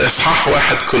المقدس اصحاح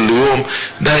واحد كل يوم،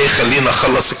 ده هيخلينا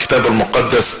نخلص الكتاب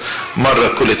المقدس مرة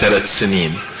كل 3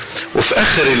 سنين. وفي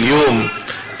اخر اليوم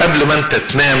قبل ما انت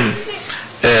تنام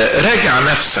راجع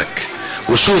نفسك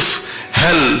وشوف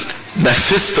هل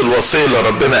نفذت الوصية اللي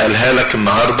ربنا قالها لك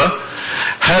النهاردة؟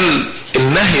 هل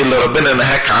النهي اللي ربنا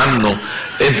نهاك عنه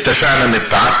انت فعلا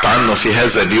ابتعدت عنه في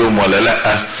هذا اليوم ولا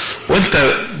لا؟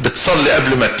 وانت بتصلي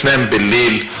قبل ما تنام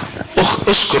بالليل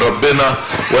اشكر ربنا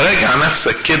وراجع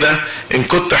نفسك كده. ان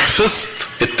كنت حفظت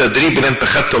التدريب اللي انت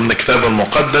خدته من الكتاب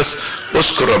المقدس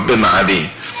اشكر ربنا عليه،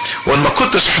 وان ما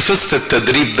كنتش حفظت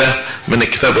التدريب ده من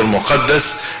الكتاب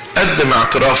المقدس قدم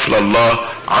اعتراف لله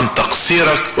عن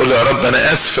تقصيرك. قول يا رب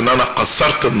انا اسف ان انا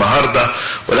قصرت النهاردة،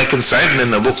 ولكن ساعدني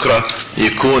ان بكرة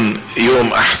يكون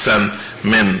يوم احسن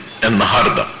من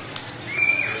النهاردة.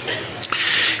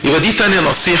 يبقى دي تاني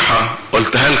نصيحة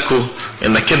قلتها لكم،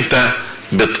 انك انت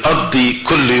بتقضي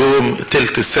كل يوم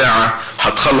تلت ساعة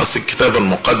هتخلص الكتاب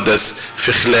المقدس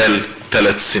في خلال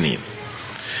 3 سنين.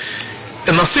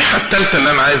 النصيحة الثالثة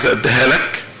اللي انا عايز اديها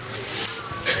لك،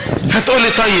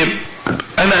 هتقولي طيب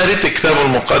انا قريت الكتاب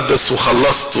المقدس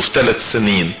وخلصته في 3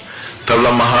 سنين، طب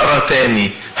لما هقراه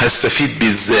تاني هستفيد بيه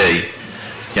ازاي؟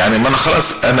 يعني ما انا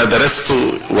خلاص انا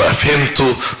درسته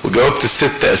وافهمته وجاوبت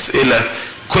ال6 اسئلة،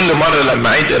 كل مرة لما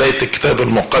اعيد قراية الكتاب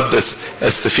المقدس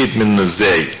استفيد منه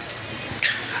ازاي؟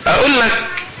 اقول لك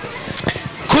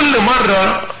كل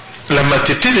مرة لما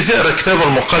تبتدي تقرا الكتاب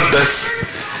المقدس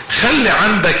خلي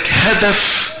عندك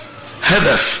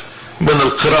هدف من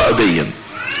القراءة دي.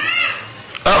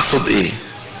 اقصد ايه؟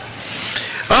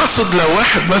 اقصد لو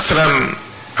واحد مثلا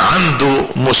عنده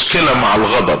مشكلة مع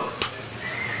الغضب،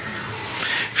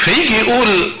 فيجي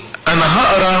يقول انا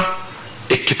هقرا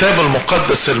الكتاب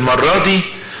المقدس المرة دي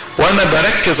وانا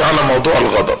بركز على موضوع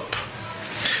الغضب،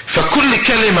 فكل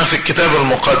كلمة في الكتاب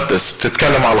المقدس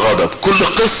بتتكلم على الغضب، كل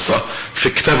قصة في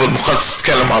الكتاب المقدس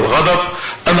بتتكلم على الغضب،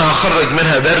 انا هخرج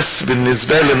منها درس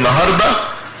بالنسبة لي النهاردة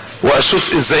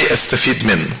واشوف ازاي استفيد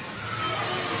منه.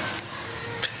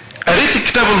 قريت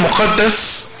الكتاب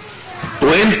المقدس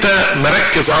وانت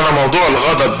مركز على موضوع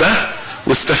الغضب ده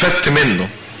واستفدت منه،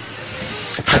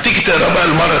 هتيجي تقرا بقى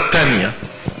المرة التانية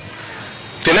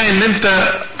تلاقي ان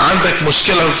انت عندك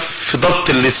مشكلة في ضبط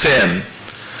اللسان،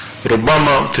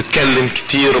 ربما بتتكلم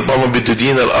كتير، ربما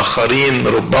بتدين الاخرين،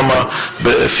 ربما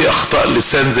في اخطاء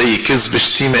لسان زي كذب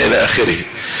شتيمة الى اخره.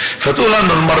 فتقول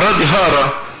انا المرة دي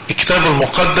هقرا الكتاب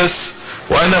المقدس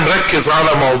وانا مركز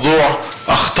على موضوع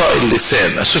اخطاء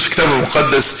اللسان، اشوف الكتاب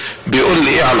المقدس بيقول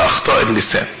لي ايه على اخطاء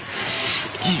اللسان.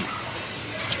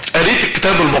 قريت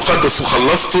الكتاب المقدس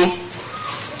وخلصته،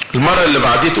 المرة اللي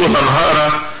بعديه تقول انا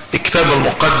هقرا الكتاب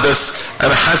المقدس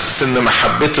انا حاسس ان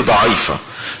محبتي ضعيفة،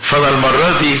 فانا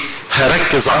المرة دي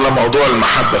هركز على موضوع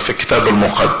المحبة في الكتاب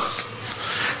المقدس،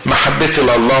 محبتي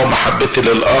لله ومحبتي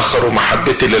للآخر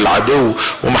ومحبتي للعدو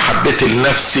ومحبتي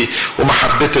لنفسي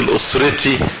ومحبتي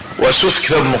لأسرتي، واشوف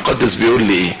الكتاب المقدس بيقول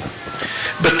لي ايه.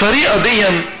 بالطريقة دي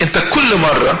انت كل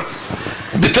مرة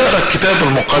بتقرأ الكتاب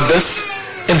المقدس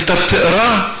انت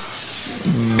بتقراه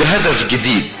بهدف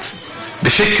جديد،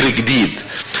 بفكر جديد،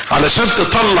 علشان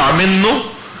تطلع منه.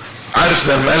 عارف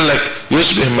زي ما قال لك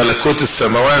يشبه ملكوت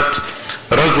السماوات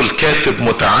رجل كاتب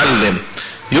متعلم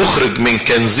يخرج من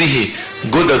كنزه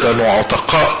جددا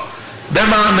وعتقاء. ده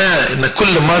معناه ان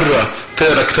كل مرة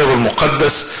تقرأ كتاب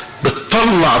المقدس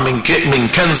بتطلع من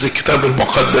كنز الكتاب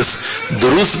المقدس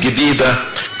دروس جديدة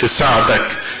تساعدك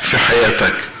في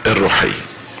حياتك الروحية.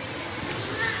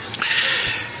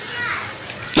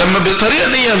 لما لما بالطريقة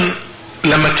دي،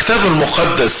 لما الكتاب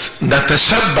المقدس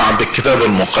نتشبع بالكتاب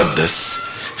المقدس،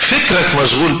 فكرك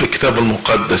مشغول بالكتاب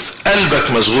المقدس،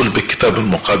 قلبك مشغول بالكتاب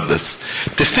المقدس،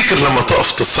 تفتكر لما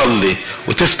تقف تصلي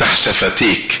وتفتح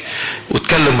شفتيك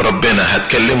وتكلم ربنا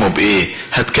هتكلمه بايه؟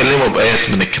 هتكلمه بآيات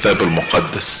من الكتاب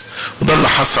المقدس. وده اللي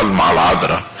حصل مع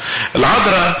العذراء.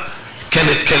 العذراء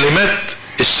كانت كلمات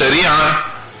الشريعة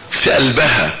في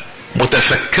قلبها،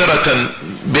 متفكرة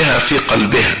بها في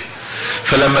قلبها،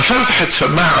 فلما فتحت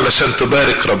فمها علشان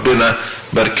تبارك ربنا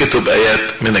باركته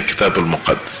بآيات من الكتاب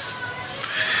المقدس.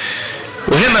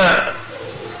 وهنا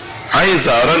عايز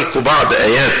اقرا لكم بعض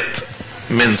ايات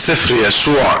من سفر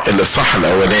يشوع الاصحاح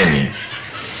الاولاني.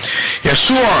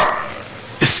 يشوع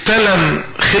استلم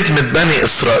خدمة بني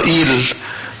اسرائيل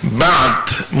بعد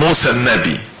موسى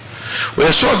النبي،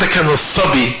 ويشوع ده كان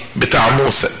الصبي بتاع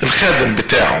موسى، الخادم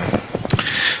بتاعه.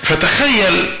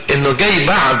 فتخيل انه جاي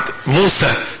بعد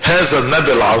موسى هذا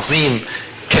النبي العظيم،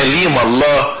 كليم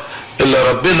الله اللي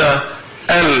ربنا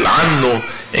قال عنه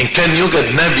ان كان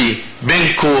يوجد نبي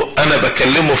بينكم انا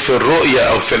بكلمه في الرؤية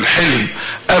او في الحلم،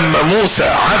 اما موسى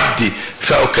عبدي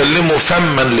فاكلمه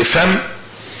فما لفم.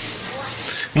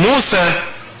 موسى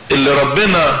اللي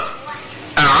ربنا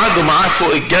قعدوا معاه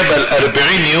فوق الجبل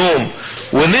 40 يوم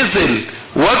ونزل،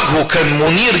 وجهه كان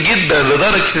منير جدا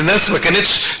لدرجة الناس ما كانتش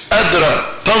قادرة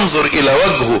تنظر الى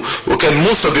وجهه، وكان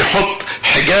موسى بيحط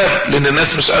حجاب لان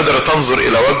الناس مش قادرة تنظر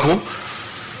الى وجهه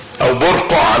او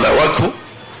برقع على وجهه.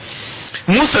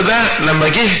 موسى ده لما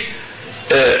جه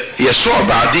يشوع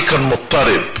بعديه كان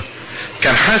مضطرب،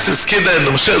 كان حاسس كده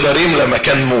انه مش هيقدر يملى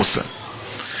مكان موسى.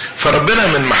 فربنا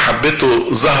من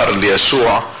محبته ظهر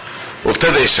ليشوع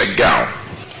وابتدى يشجعه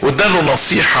واداله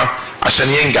نصيحة عشان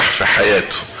ينجح في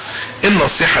حياته.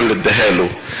 النصيحة اللي اداها له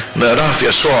نقراها في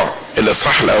يشوع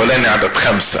الاصحاح الاولاني عدد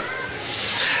 5.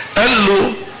 قال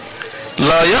له: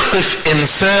 لا يقف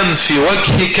انسان في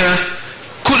وجهك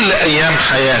كل ايام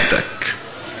حياتك،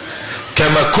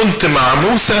 كما كنت مع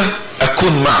موسى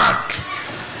اكون معك،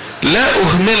 لا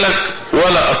اهملك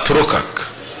ولا اتركك.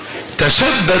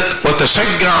 تشدد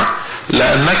وتشجع،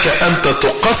 لانك انت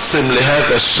تقسم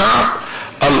لهذا الشعب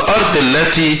الارض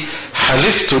التي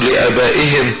حلفت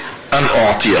لابائهم ان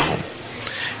اعطيهم،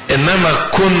 انما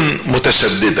كن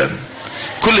متشددا.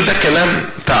 كل ده كلام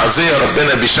تعزية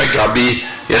ربنا بيشجع بيه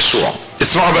يشوع.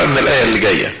 اسمعوا بقى من الايه اللي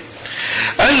جايه.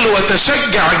 قال له: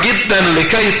 وتشجع جدا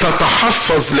لكي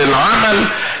تتحفظ للعمل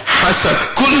حسب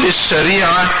كل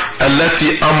الشريعة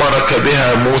التي امرك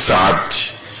بها موسى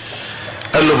عبدي.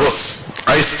 قال له: بص،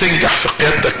 عايز تنجح في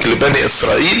قيادتك لبني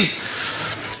اسرائيل،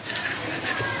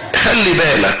 خلي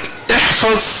بالك،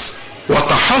 احفظ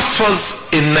وتحفظ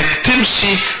انك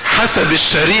تمشي حسب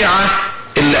الشريعة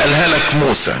اللي قالها لك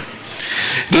موسى.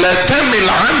 لا تمل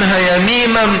عنها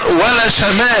يمينا ولا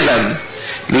شمالا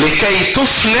لكي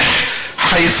تفلح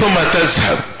حيثما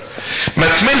تذهب. ما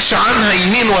تملش عنها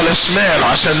يمين ولا شمال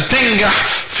عشان تنجح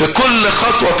في كل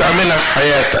خطوة تعملها في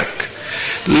حياتك.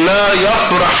 لا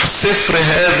يبرح سفر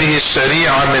هذه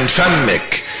الشريعة من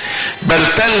فمك، بل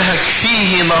تلهك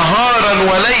فيه نهارا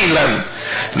وليلا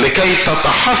لكي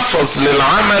تتحفظ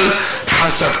للعمل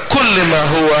حسب كل ما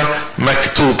هو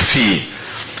مكتوب فيه.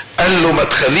 قال له: ما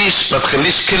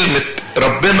تخليش كلمة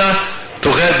ربنا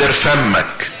تغادر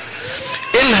فمك،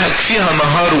 الهك فيها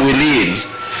نهار وليل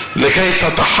لكي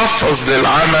تتحفظ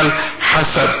للعمل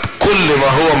حسب كل ما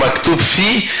هو مكتوب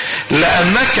فيه،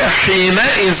 لأنك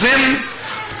حينئذ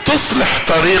تصلح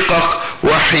طريقك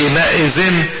وحينئذ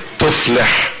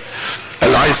تفلح.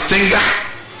 اللي عايز تنجح،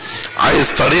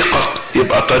 عايز طريقك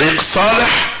يبقى طريق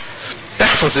صالح،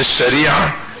 احفظ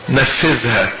الشريعة،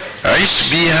 نفذها، عيش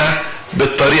بيها،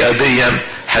 بالطريقة دي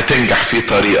هتنجح في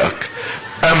طريقك.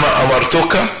 اما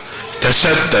امرتك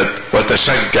تشدد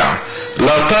وتشجع،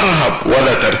 لا ترهب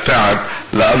ولا ترتعب،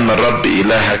 لان الرب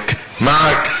الهك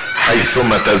معك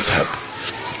حيثما تذهب.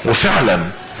 وفعلا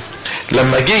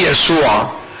لما جه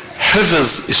يشوع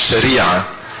حفظ الشريعة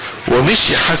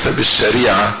ومشي حسب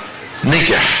الشريعة،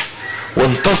 نجح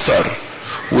وانتصر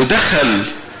ودخل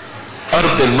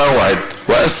ارض الموعد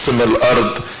وقسم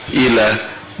الارض الى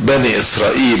بني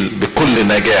اسرائيل بكل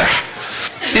نجاح.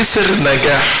 ايه سر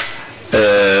نجاح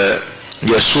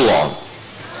يشوع؟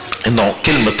 انه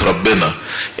كلمة ربنا،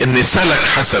 ان سلك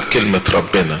حسب كلمة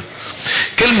ربنا.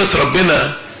 كلمة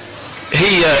ربنا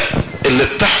هي اللي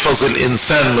بتحفظ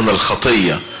الانسان من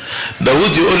الخطية.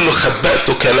 داود يقول له: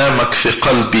 خبأت كلامك في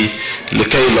قلبي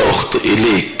لكي لا اخطئ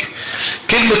اليك.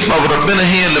 كلمة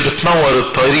ربنا هي اللي بتنور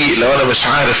الطريق. لو انا مش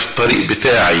عارف الطريق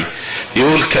بتاعي،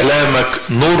 يقول: كلامك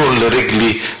نور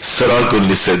لرجلي سراج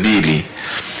لسبيلي.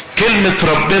 كلمة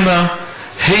ربنا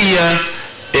هي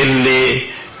اللي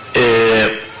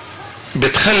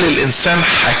بتخلي الانسان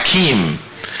حكيم.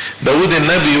 داود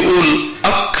النبي يقول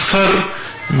اكثر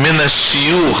من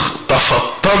الشيوخ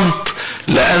تفطنت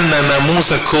لان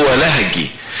ناموسك هو لهجي.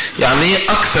 يعني ايه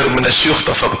اكثر من الشيوخ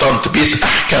تفطنت؟ بيت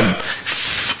احكم.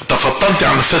 تفطنت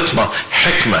يعني فطنة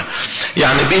حكمة،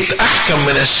 يعني بيت احكم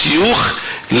من الشيوخ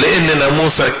لان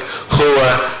ناموسك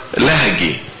هو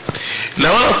لهجي.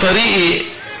 لو انا طريقي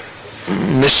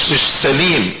مش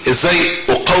سليم، ازاي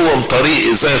اقوم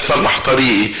طريقي؟ ازاي اصلح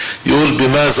طريقي؟ يقول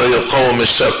بماذا يقوم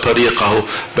الشاب طريقه؟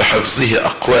 بحفظه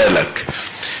اقوالك.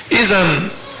 اذا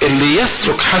اللي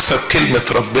يسلك حسب كلمة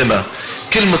ربنا،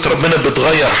 كلمة ربنا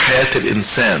بتغير حياة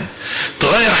الانسان،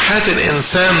 تغير حياة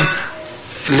الانسان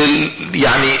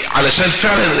يعني علشان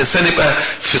فعلا الانسان يبقى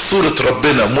في صورة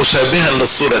ربنا، مشابها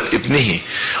لصورة ابنه.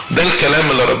 ده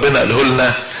الكلام اللي ربنا قاله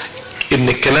لنا، ان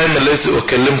الكلام الذي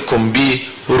اكلمكم به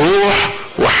روح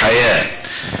وحياة.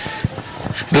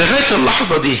 لغاية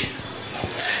اللحظة دي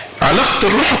علاقة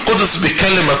الروح القدس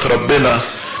بكلمة ربنا،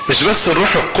 مش بس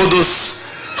الروح القدس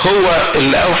هو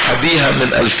اللي اوحى بيها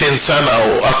من 2000 سنة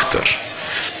او اكتر،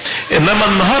 انما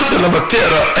النهاردة لما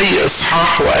بتقرأ اي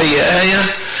اصحاح واي آية،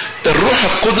 الروح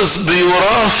القدس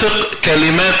بيرافق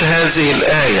كلمات هذه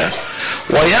الآية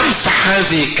ويمسح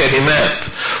هذه الكلمات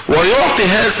ويعطي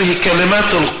هذه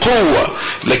الكلمات القوة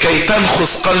لكي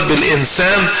تنخس قلب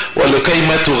الإنسان، ولكي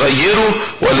ما تغيره،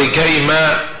 ولكي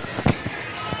ما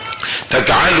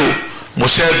تجعله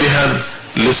مشابها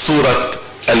لصورة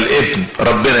الابن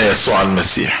ربنا يسوع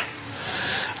المسيح.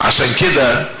 عشان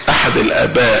كده أحد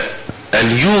الآباء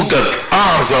قال يوجد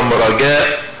أعظم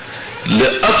رجاء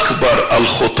لأكبر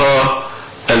الخطاة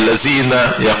الذين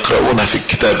يقرؤون في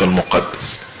الكتاب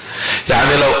المقدس.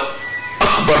 يعني لو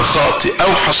أكبر خاطئ،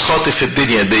 أوحش خاطئ في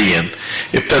الدنيا دي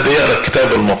ابتدى يقرأ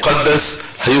الكتاب المقدس،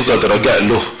 هيوجد رجاء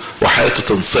له وحياته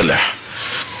تنصلح.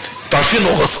 تعرفين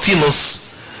أغسطينوس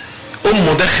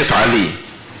أمه دخت عليه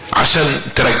عشان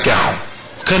ترجعه،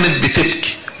 كانت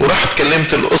بتبكي، وراحت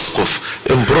كلمت الأسقف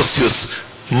امبروسيوس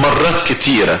مرات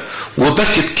كتيرة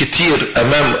وبكت كتير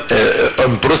امام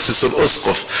امبروسيوس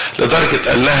الاسقف، لدرجة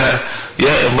قال لها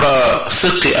يا امرأة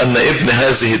ثقي ان ابن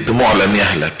هذه الدموع لن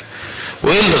يهلك.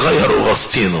 وايه اللي غير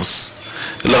اغسطينوس؟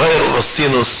 اللي غير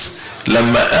اغسطينوس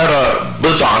لما ارى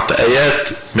بضعة ايات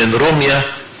من روميا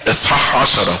اصحاح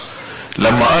 10،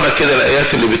 لما ارى كده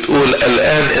الايات اللي بتقول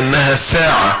الان انها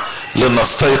ساعة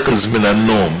لنستيقظ من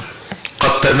النوم،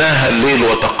 قد تناهى الليل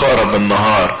وتقارب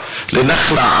النهار،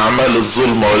 لنخلع اعمال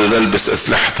الظلمة ولنلبس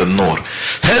اسلحة النور.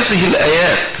 هذه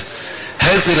الايات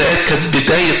كانت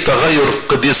بداية تغير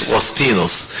القديس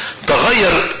اغسطينوس،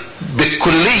 تغير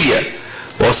بالكلية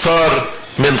وصار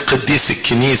من قديس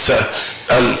الكنيسة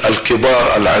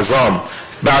الكبار العظام،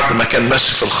 بعد ما كان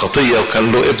ماشي في الخطية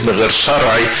وكان له ابن غير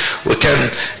شرعي، وكان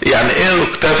يعني ايه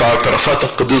كتاب اعترافات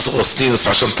القديس اغسطينوس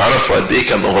عشان تعرفوا قد ايه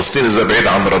كان اغسطينوس بعيد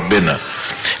عن ربنا.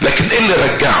 لكن ايه اللي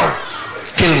رجعه؟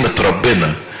 كلمة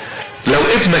ربنا. لو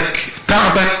ابنك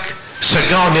تعبك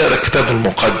شجعه ان يقرا الكتاب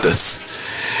المقدس.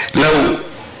 لو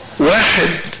واحد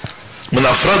من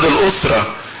افراد الاسرة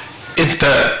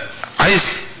انت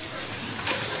عايز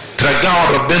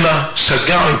ترجعه ربنا،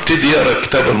 شجعه يبتدي يقرا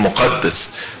الكتاب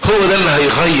المقدس. هو ده اللي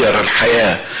هيغير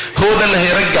الحياة، هو ده اللي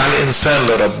هيرجع الانسان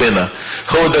لربنا.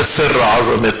 هو ده سر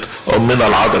عظمة امنا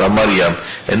العذراء مريم،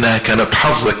 انها كانت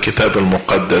حافظة الكتاب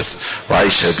المقدس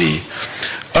وعايشة بيه.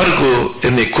 ارجو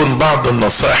ان يكون بعض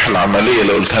النصائح العملية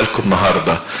اللي قلتها لكم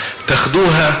النهاردة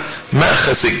تاخدوها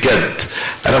مأخذ الجد.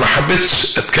 انا ما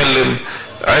حبيتش اتكلم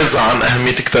عايز عن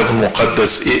اهمية الكتاب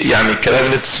المقدس، يعني الكلام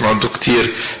اللي تسمعوه كتير،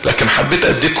 لكن حبيت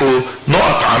اديكم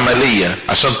نقط عملية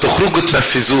عشان تخرجوا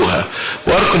تنفذوها،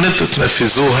 وارجو ان انتوا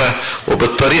تنفذوها،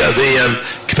 وبالطريقة دي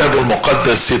الكتاب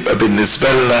المقدس يبقى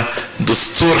بالنسبة لنا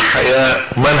دستور حياة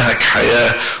ومنهج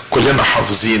حياة كلنا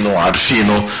حافظينه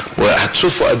وعارفينه،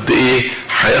 وهتشوفوا قد ايه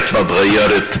حياتنا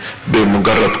اتغيرت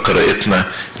بمجرد قراءتنا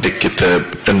للكتاب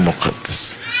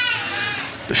المقدس.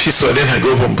 في سؤالين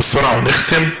هجاوبهم بسرعة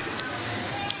ونختم.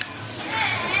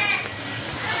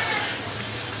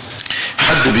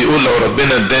 حد بيقول لو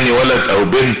ربنا اداني ولد او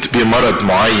بنت بمرض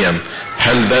معين،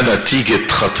 هل ده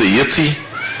نتيجة خطيتي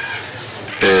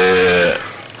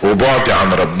وبعدي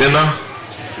عن ربنا؟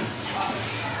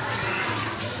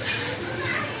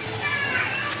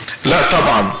 لا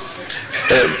طبعا.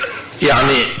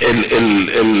 يعني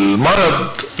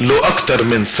المرض له اكتر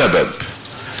من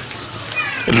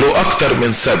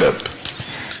سبب،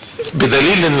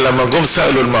 بدليل ان لما جم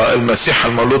سألوا المسيح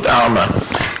المولود اعمى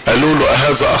قالوا له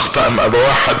أهذا أخطأ أم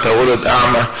أبواه حتى ولد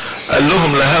أعمى؟ قال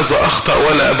لهم لا هذا أخطأ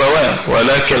ولا أبواه،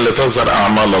 ولكن لتظهر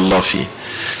أعمال الله فيه.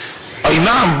 أي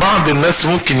نعم بعض الناس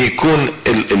ممكن يكون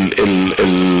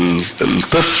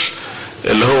الطفل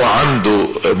اللي هو عنده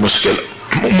مشكلة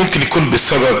ممكن يكون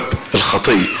بسبب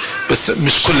الخطية، بس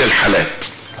مش كل الحالات،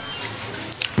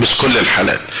 مش كل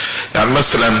الحالات. يعني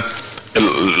مثلا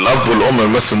الاب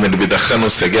والام مثلا اللي بيدخنوا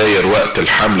سجاير وقت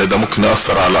الحمل ده ممكن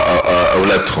يأثر على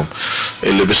اولادهم،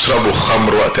 اللي بيشربوا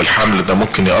خمر وقت الحمل ده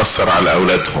ممكن يأثر على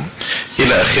اولادهم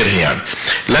الى اخره يعني.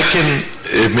 لكن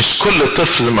مش كل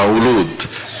طفل مولود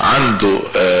عنده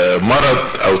مرض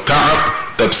او تعب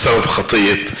ده بسبب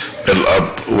خطية الاب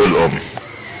والام.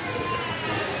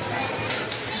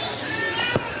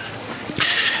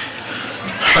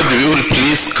 حد بيقول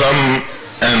please come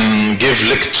and give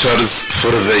lectures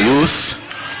for the youth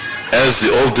as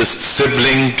the oldest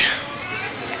sibling.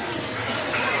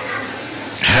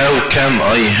 How can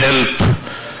I help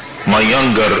my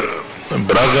younger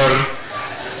brother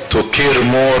to care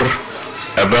more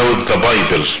about the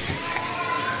Bible?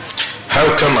 How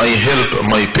can I help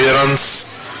my parents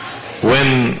when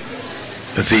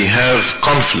they have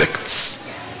conflicts?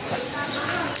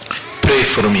 Pray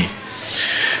for me.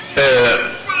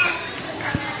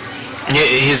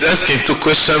 He's asking two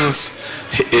questions.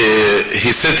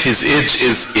 He said his age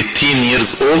is 18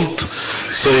 years old,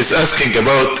 so he's asking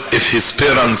about if his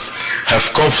parents have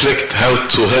conflict, how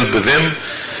to help them.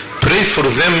 Pray for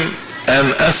them and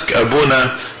ask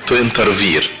Abuna to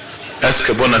intervene. Ask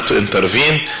Abuna to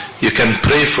intervene. You can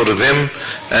pray for them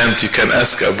and you can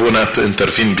ask Abuna to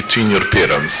intervene between your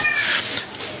parents.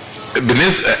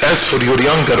 As for your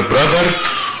younger brother,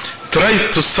 try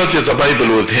to study the Bible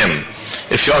with him.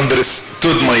 If you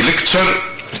understood my lecture,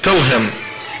 tell him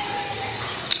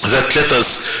that let us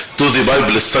do the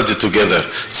Bible study together.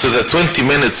 So the 20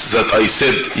 minutes that I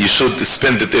said you should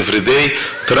spend it every day,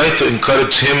 try to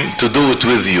encourage him to do it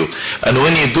with you. And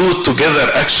when you do it together,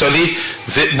 actually,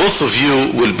 both of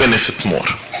you will benefit more.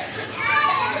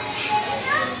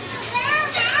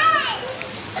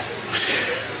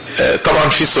 طبعا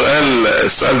في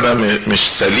السؤال ده مش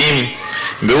سليم.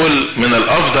 بيقول من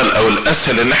الافضل او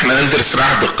الاسهل ان احنا ندرس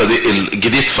العهد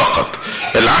الجديد فقط.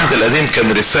 العهد القديم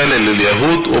كان رسالة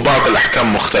لليهود وبعض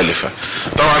الاحكام مختلفة.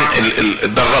 طبعا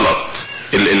ده غلط.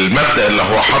 المبدأ اللي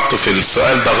هو حطه في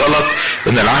السؤال ده غلط،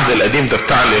 ان العهد القديم ده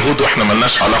بتاع اليهود واحنا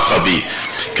ملناش علاقة بيه.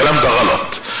 الكلام ده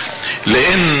غلط،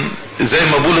 لان زي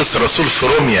ما بولس الرسول في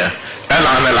روميا قال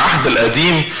عن العهد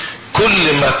القديم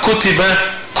كل ما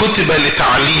كتب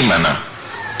لتعليمنا،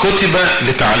 كتب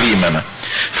لتعليمنا.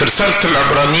 في رسالة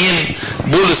العبرانيين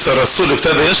بولس الرسول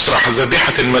ابتدى يشرح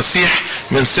ذبيحة المسيح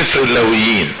من سفر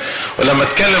اللاويين، ولما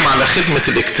اتكلم على خدمة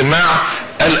الاجتماع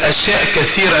قال أشياء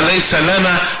كثيرة ليس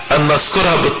لنا أن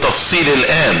نذكرها بالتفصيل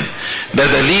الآن. ده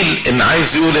دليل إن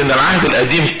عايز يقول إن العهد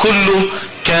القديم كله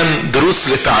كان دروس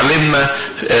لتعليمنا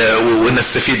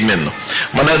ونستفيد منه.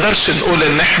 ما نقدرش نقول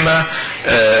ان احنا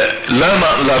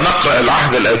لا نقرأ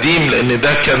العهد القديم لان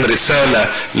ده كان رسالة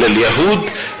لليهود.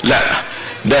 لا،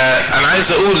 ده انا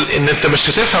عايز اقول ان انت مش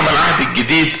هتفهم العهد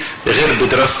الجديد غير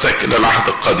بدراستك للعهد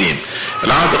القديم.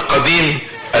 العهد القديم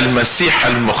المسيح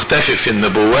المختفي في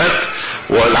النبوات،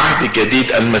 والعهد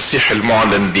الجديد المسيح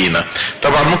المعلن لينا.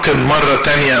 طبعا ممكن مرة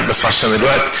تانية بس عشان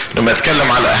الوقت لما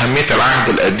اتكلم على اهمية العهد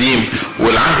القديم،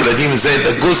 والعهد القديم ازاي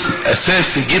ده جزء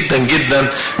اساسي جدا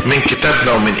جدا من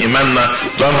كتابنا ومن ايماننا،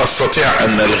 لا نستطيع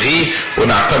ان نلغيه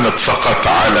ونعتمد فقط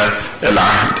على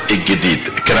العهد الجديد.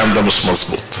 الكلام ده مش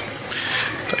مظبوط.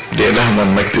 لإلهنا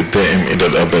المجد الدائم الى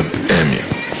الابد،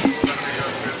 امين.